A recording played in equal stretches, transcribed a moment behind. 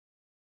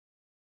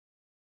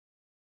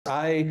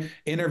I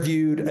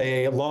interviewed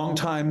a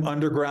longtime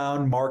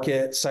underground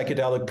market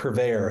psychedelic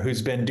purveyor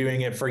who's been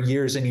doing it for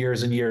years and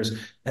years and years.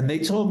 And they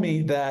told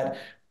me that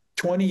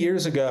 20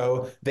 years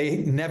ago, they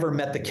never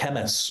met the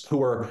chemists who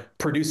were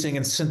producing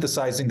and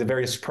synthesizing the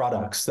various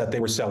products that they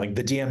were selling,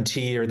 the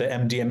DMT or the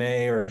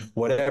MDMA or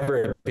whatever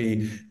it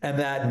be. And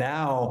that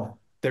now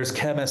there's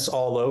chemists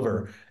all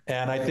over.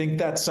 And I think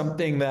that's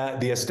something that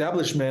the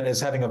establishment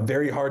is having a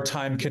very hard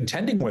time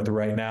contending with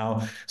right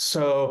now.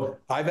 So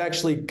I've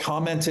actually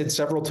commented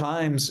several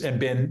times and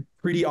been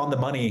pretty on the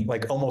money,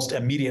 like almost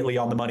immediately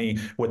on the money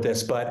with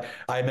this. But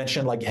I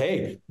mentioned like,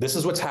 hey, this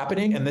is what's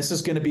happening, and this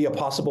is going to be a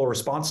possible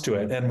response to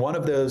it. And one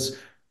of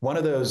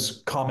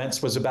those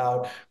comments was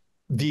about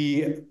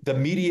the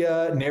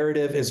media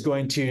narrative is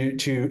going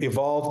to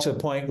evolve to a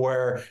point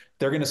where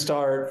they're going to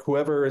start,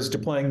 whoever is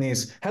deploying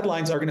these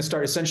headlines are going to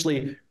start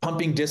essentially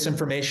pumping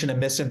disinformation and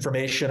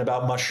misinformation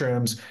about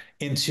mushrooms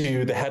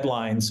into the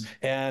headlines.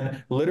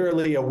 And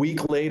literally a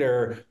week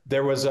later,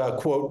 there was a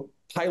quote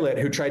pilot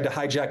who tried to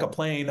hijack a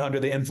plane under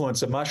the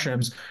influence of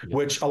mushrooms,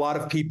 which a lot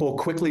of people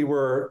quickly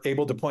were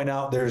able to point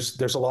out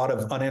there's a lot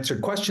of unanswered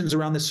questions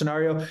around this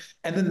scenario.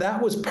 And then that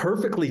was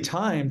perfectly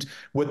timed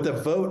with the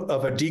vote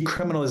of a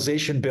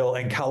decriminalization bill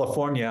in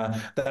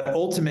California that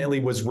ultimately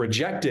was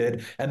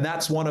rejected. And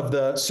that's one of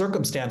the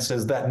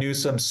circumstances that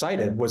Newsom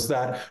cited was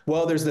that,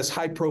 well, there's this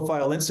high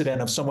profile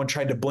incident of someone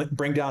trying to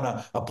bring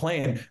down a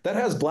plane that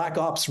has black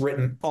ops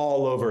written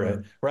all over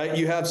it, right?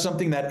 You have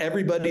something that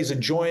everybody's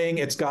enjoying.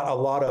 It's got a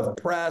lot of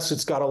press.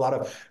 It's got a lot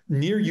of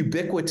near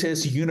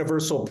ubiquitous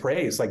universal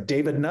praise. Like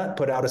David Nutt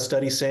put out a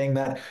study saying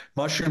that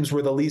mushrooms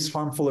were the least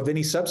harmful of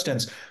any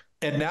substance.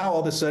 And now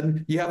all of a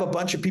sudden you have a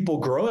bunch of people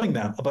growing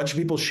them, a bunch of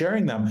people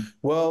sharing them.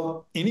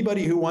 Well,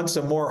 anybody who wants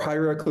a more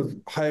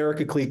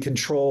hierarchically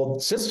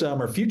controlled system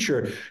or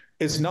future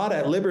is not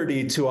at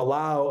liberty to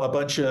allow a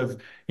bunch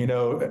of,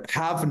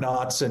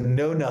 have-nots and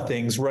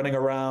know-nothings running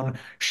around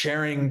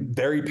sharing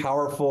very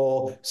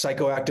powerful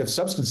psychoactive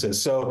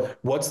substances. So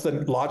what's the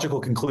logical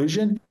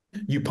conclusion?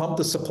 You pump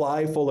the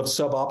supply full of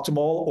suboptimal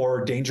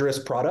or dangerous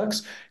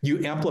products.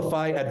 You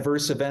amplify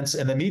adverse events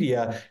in the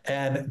media.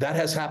 And that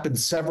has happened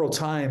several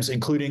times,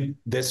 including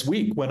this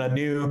week when a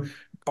new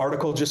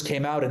article just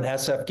came out in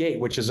SF Gate,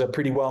 which is a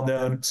pretty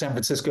well-known San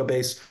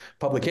Francisco-based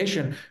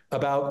publication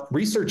about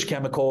research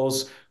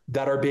chemicals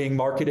that are being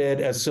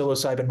marketed as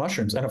psilocybin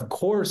mushrooms. And of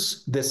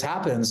course, this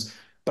happens,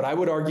 but I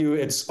would argue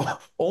it's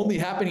only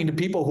happening to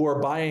people who are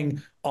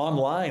buying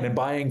online and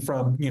buying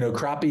from,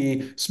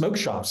 crappy smoke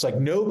shops. Like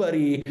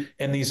nobody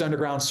in these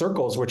underground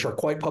circles, which are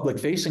quite public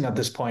facing at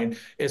this point,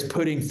 is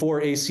putting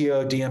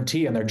 4-ACO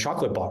DMT in their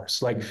chocolate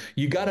bars. Like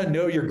you got to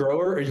know your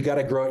grower or you got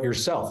to grow it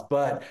yourself.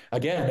 But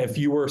again, if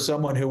you were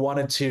someone who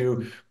wanted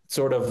to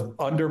sort of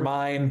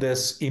undermine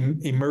this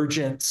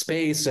emergent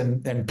space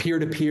and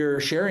peer-to-peer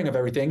sharing of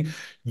everything,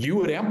 you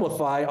would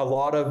amplify a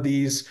lot of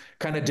these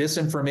kind of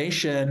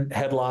disinformation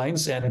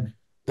headlines. And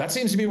that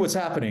seems to be what's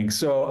happening.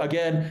 So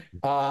again,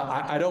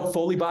 I don't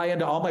fully buy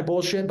into all my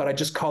bullshit, but I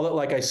just call it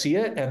like I see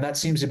it. And that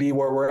seems to be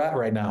where we're at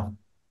right now.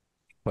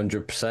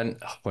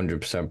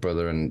 100%,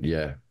 brother. And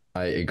yeah,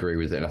 I agree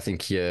with it. And I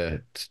think, yeah,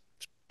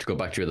 to go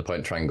back to your other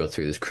point, try and go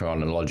through this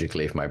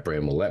chronologically, if my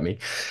brain will let me.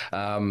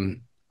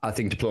 I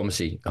think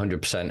diplomacy,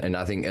 100%. And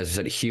I think, as I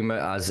said, humor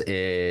as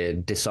a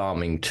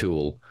disarming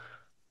tool,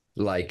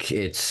 like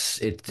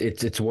it's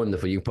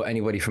wonderful. You can put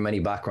anybody from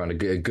any background,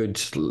 a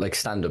good like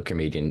stand-up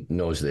comedian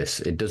knows this.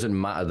 It doesn't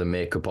matter the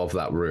makeup of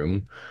that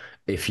room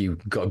if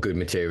you've got good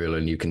material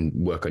and you can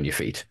work on your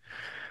feet.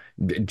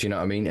 Do you know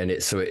what I mean? And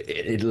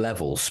it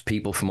levels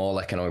people from all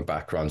economic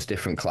backgrounds,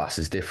 different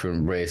classes,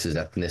 different races,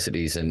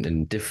 ethnicities,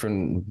 and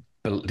different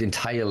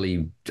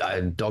entirely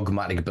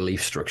dogmatic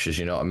belief structures,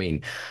 you know what I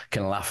mean,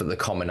 can laugh at the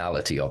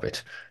commonality of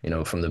it,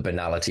 from the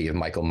banality of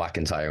Michael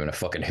McIntyre and a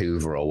fucking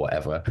Hoover or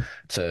whatever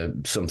to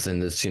something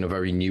that's,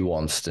 very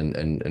nuanced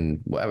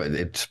and whatever.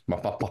 It's my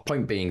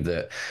point being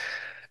that,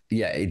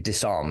 yeah, it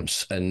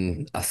disarms.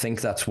 And I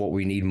think that's what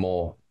we need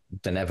more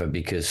than ever,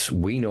 because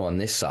we know on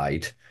this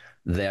side,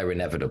 they're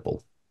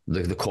inevitable.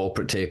 The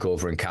corporate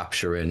takeover and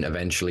capture, and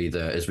eventually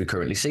as we're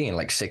currently seeing,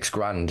 like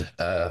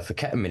 $6,000 for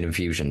ketamine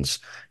infusions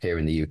here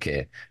in the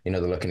UK.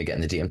 They're looking at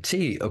getting the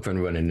DMT up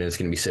and running, and it's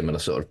going to be similar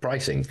sort of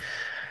pricing.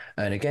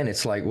 And again,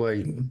 it's like, well,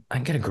 I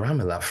can get a gram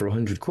of that for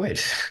 100 quid.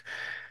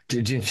 Do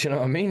you know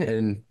what I mean?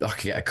 And I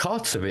can get a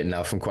cart of it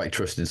now from quite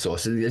trusted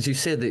sources. As you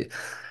said,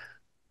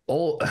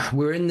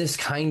 we're in this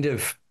kind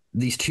of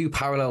these two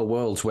parallel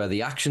worlds where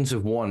the actions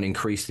of one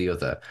increase the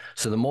other.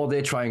 So the more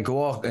they try and go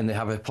off and they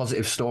have a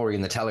positive story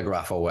in the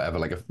Telegraph or whatever,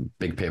 like a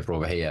big paper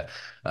over here,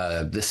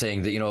 they're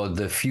saying that,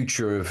 the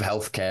future of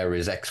healthcare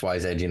is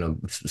XYZ,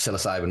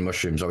 psilocybin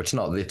mushrooms, or it's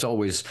not. It's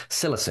always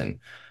psilocin,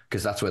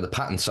 because that's where the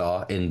patents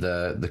are in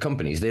the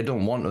companies. They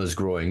don't want us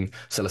growing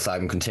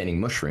psilocybin containing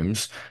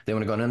mushrooms. They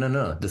want to go,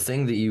 no. The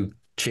thing that you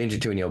change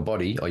it to in your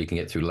body, or you can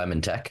get through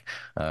Lemon Tech.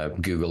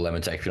 Google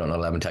Lemon Tech if you don't know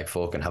Lemon Tech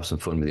folk, and have some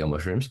fun with your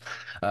mushrooms.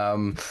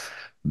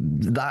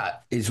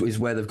 that is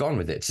where they've gone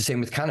with it. It's the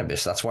same with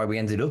cannabis. That's why we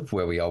ended up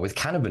where we are with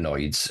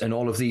cannabinoids and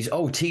all of these,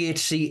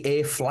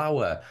 THC,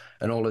 flower,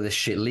 and all of this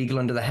shit legal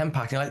under the Hemp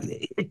Act. And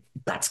you're like,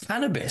 that's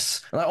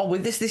cannabis. And like, oh, well,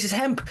 this is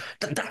hemp.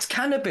 That's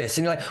cannabis.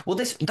 And you're like, well,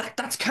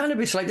 that's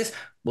cannabis. Like this,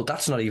 well,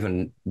 that's not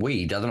even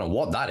weed. I don't know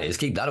what that is.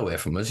 Keep that away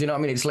from us. You know what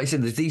I mean? It's like I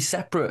said, there's these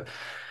separate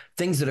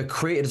things that are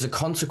created as a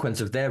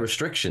consequence of their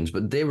restrictions,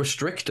 but they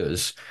restrict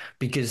us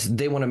because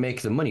they want to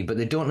make the money, but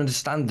they don't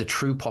understand the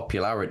true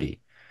popularity.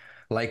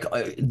 Like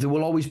there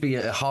will always be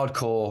a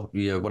hardcore,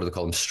 what do they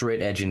call them,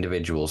 straight edge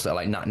individuals that are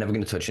like, nah, never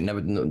going to touch it,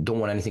 never, don't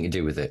want anything to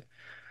do with it.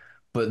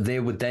 But they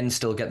would then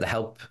still get the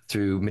help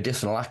through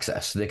medicinal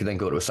access. They could then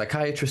go to a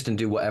psychiatrist and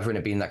do whatever, and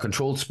it be in that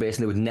controlled space.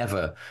 And they would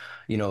never,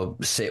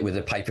 sit with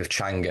a pipe of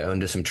changa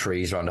under some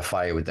trees around a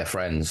fire with their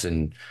friends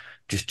and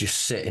just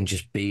sit and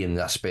just be in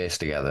that space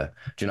together.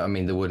 Do you know what I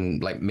mean? They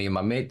wouldn't, like me and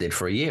my mate did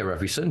for a year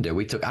every Sunday.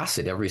 We took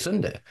acid every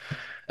Sunday.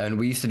 And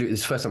we used to do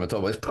this, first time I talk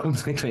about this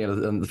publicly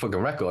on the fucking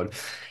record,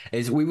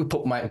 is we would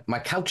put my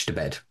couch to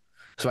bed.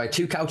 So I had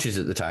 2 couches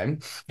at the time.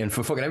 And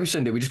for fucking every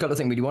Sunday, we just got to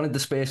think we wanted the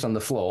space on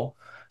the floor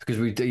because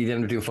you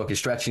ended up doing fucking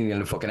stretching, you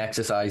ended up fucking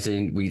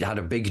exercising. We had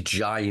a big,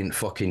 giant,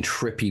 fucking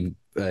trippy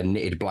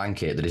knitted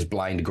blanket that his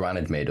blind gran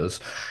had made us.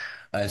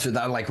 So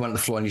that like went on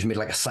the floor and just made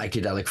like a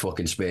psychedelic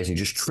fucking space and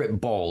just tripped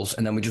balls.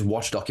 And then we just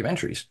watched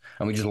documentaries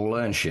and we just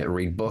learn shit,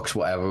 read books,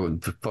 whatever,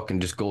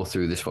 fucking just go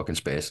through this fucking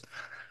space.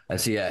 And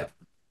so, yeah,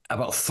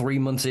 about 3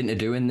 months into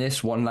doing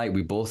this, one night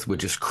we both were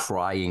just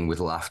crying with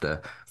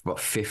laughter for about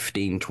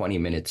 15, 20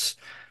 minutes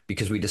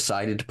because we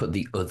decided to put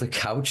the other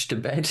couch to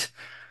bed.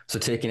 So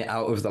taking it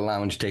out of the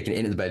lounge, taking it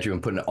into the bedroom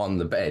and putting it on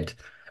the bed.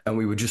 And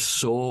we were just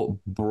so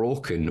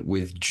broken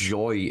with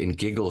joy and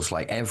giggles,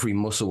 like every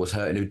muscle was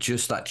hurting. It was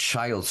just that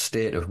child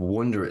state of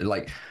wonder.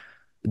 Like,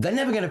 they're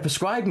never going to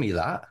prescribe me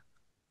that.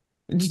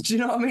 Do you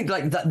know what I mean?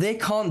 Like, that they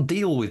can't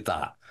deal with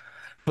that.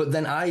 But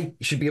then I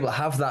should be able to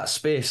have that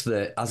space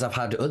that, as I've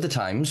had other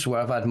times where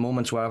I've had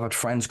moments where I've had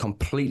friends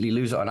completely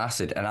lose it on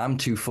acid and I'm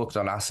too fucked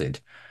on acid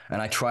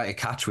and I try to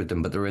catch with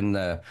them, but they're in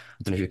the,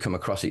 I don't know if you've come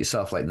across it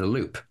yourself, like the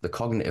loop, the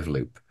cognitive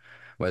loop,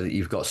 where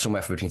you've got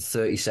somewhere from between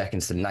 30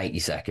 seconds to 90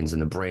 seconds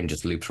and the brain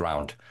just loops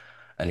around.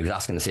 And he was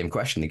asking the same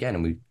question again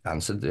and we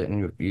answered it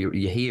and you're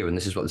here and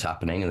this is what's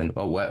happening. And then,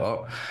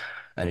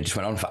 and it just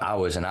went on for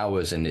hours and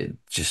hours and it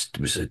just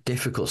was a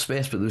difficult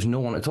space, but there was no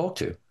one to talk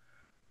to.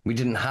 We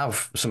didn't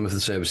have some of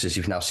the services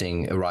you're now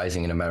seeing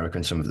arising in America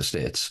and some of the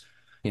states.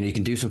 You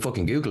can do some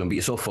fucking Googling, but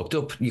you're so fucked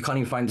up, you can't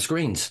even find the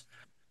screens.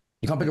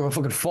 You can't pick up a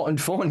fucking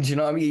phone, you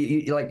know what I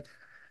mean? You're like,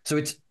 so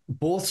it's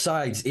both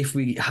sides. If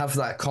we have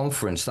that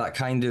conference, that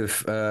kind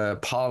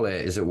of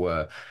parlay, as it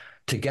were,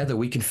 together,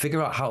 we can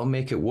figure out how to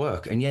make it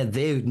work. And yeah,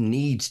 they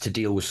need to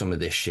deal with some of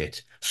this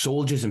shit.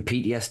 Soldiers and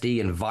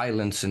PTSD and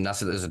violence, and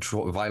that's as a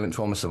violent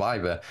trauma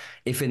survivor.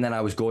 If and then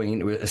I was going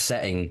into a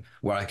setting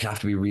where I could have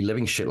to be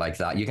reliving shit like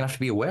that, you're gonna have to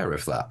be aware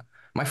of that.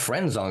 My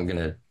friends aren't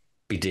gonna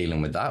be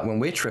dealing with that. When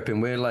we're tripping,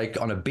 we're like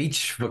on a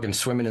beach, fucking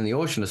swimming in the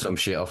ocean or some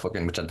shit, or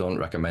fucking, which I don't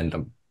recommend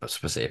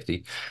for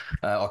safety,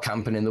 or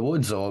camping in the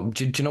woods, or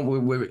do you know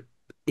we're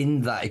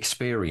in that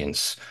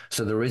experience,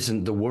 so there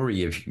isn't the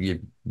worry of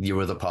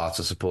your other parts,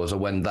 I suppose, or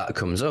when that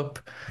comes up.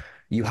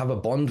 You have a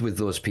bond with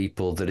those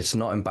people that it's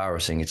not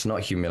embarrassing, it's not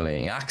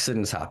humiliating.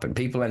 Accidents happen,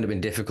 people end up in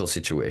difficult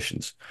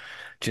situations.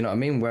 Do you know what I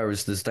mean?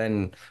 Whereas there's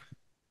then,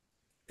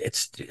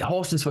 it's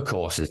horses for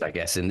courses, I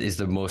guess, and is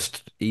the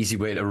most easy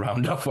way to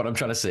round off what I'm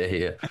trying to say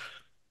here.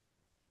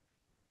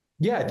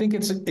 Yeah, I think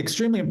it's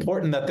extremely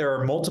important that there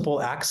are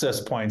multiple access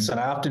points.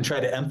 And I often try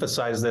to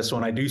emphasize this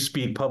when I do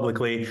speak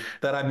publicly,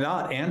 that I'm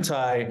not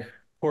anti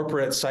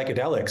corporate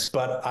psychedelics,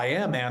 but I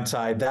am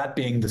anti that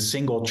being the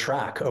single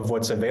track of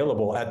what's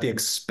available at the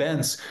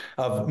expense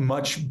of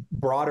much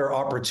broader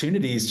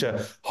opportunities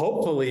to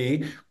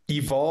hopefully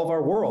evolve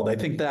our world. I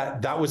think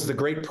that was the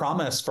great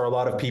promise for a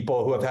lot of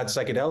people who have had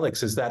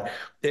psychedelics, is that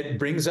it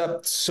brings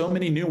up so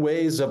many new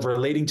ways of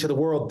relating to the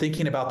world,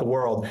 thinking about the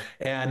world.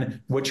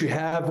 And what you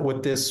have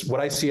with this, what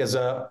I see as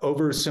a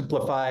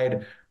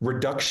oversimplified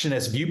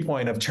reductionist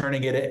viewpoint of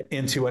turning it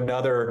into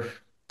another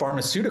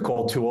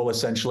pharmaceutical tool,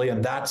 essentially,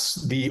 and that's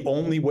the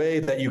only way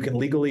that you can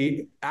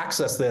legally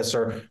access this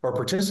or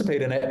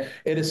participate in it.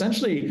 It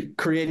essentially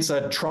creates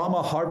a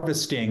trauma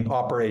harvesting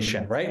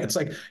operation, right? It's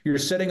like you're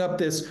setting up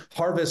this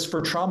harvest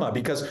for trauma,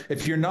 because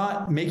if you're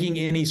not making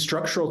any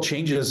structural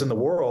changes in the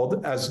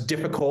world, as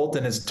difficult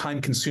and as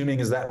time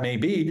consuming as that may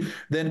be,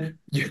 then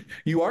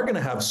you are going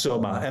to have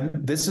soma. And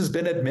this has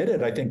been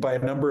admitted, I think, by a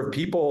number of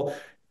people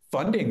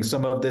funding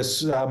some of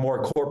this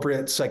more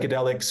corporate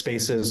psychedelic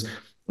spaces,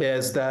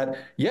 is that,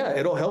 yeah,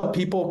 it'll help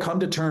people come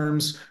to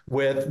terms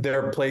with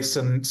their place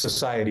in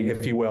society,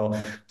 if you will,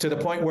 to the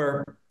point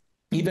where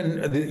even,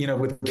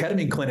 with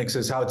ketamine clinics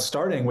is how it's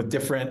starting, with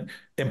different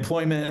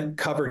employment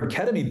covered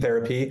ketamine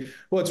therapy.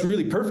 Well, it's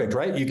really perfect,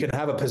 right? You can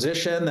have a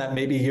position that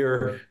maybe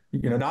you're,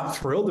 not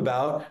thrilled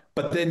about,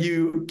 but then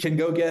you can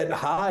go get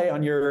high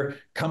on your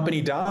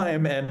company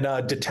dime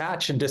and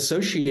detach and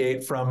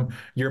dissociate from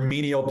your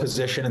menial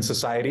position in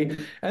society.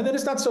 And then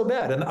it's not so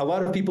bad. And a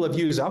lot of people have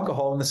used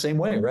alcohol in the same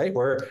way, right?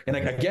 And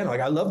again,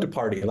 like I love to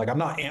party. Like I'm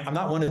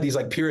not one of these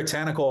like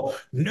puritanical,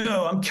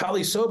 no, I'm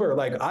Cali sober.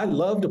 Like I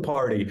love to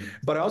party,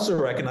 but I also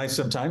recognize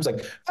sometimes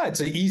like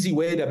it's an easy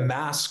way to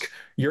mask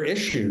your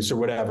issues or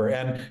whatever.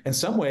 And in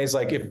some ways,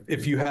 like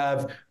if you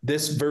have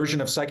this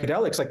version of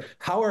psychedelics, like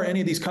how are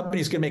any of these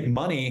companies going to make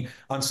money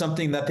on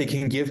something that they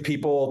can give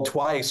people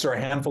twice or a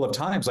handful of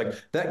times? Like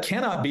that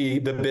cannot be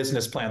the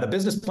business plan. The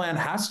business plan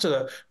has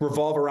to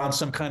revolve around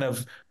some kind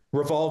of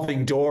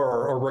revolving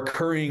door or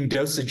recurring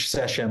dosage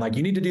session. Like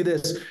you need to do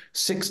this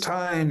 6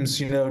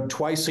 times,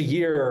 twice a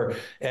year.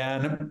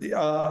 And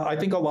I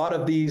think a lot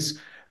of these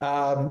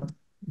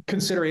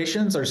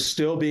considerations are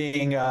still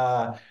being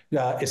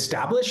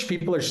established.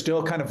 People are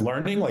still kind of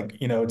learning. Like,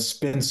 it's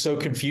been so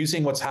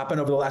confusing what's happened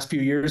over the last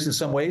few years in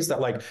some ways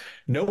that like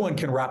no one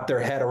can wrap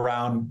their head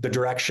around the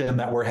direction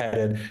that we're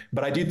headed.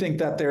 But I do think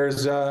that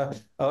there's a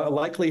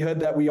likelihood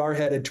that we are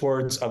headed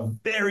towards a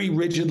very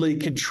rigidly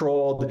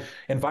controlled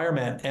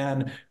environment.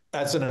 And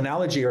as an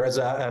analogy or as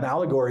an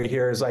allegory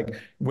here is like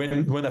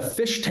when a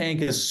fish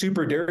tank is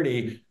super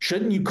dirty,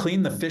 shouldn't you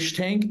clean the fish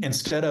tank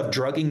instead of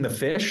drugging the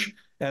fish?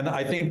 And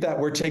I think that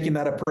we're taking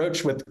that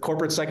approach with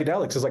corporate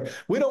psychedelics. It's like,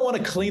 we don't want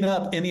to clean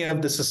up any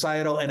of the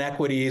societal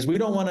inequities. We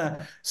don't want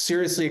to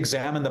seriously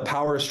examine the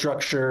power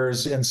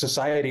structures in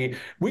society.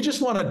 We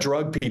just want to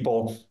drug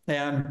people.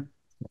 And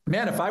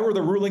man, if I were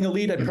the ruling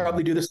elite, I'd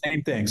probably do the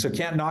same thing. So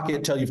can't knock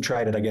it till you've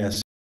tried it, I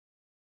guess.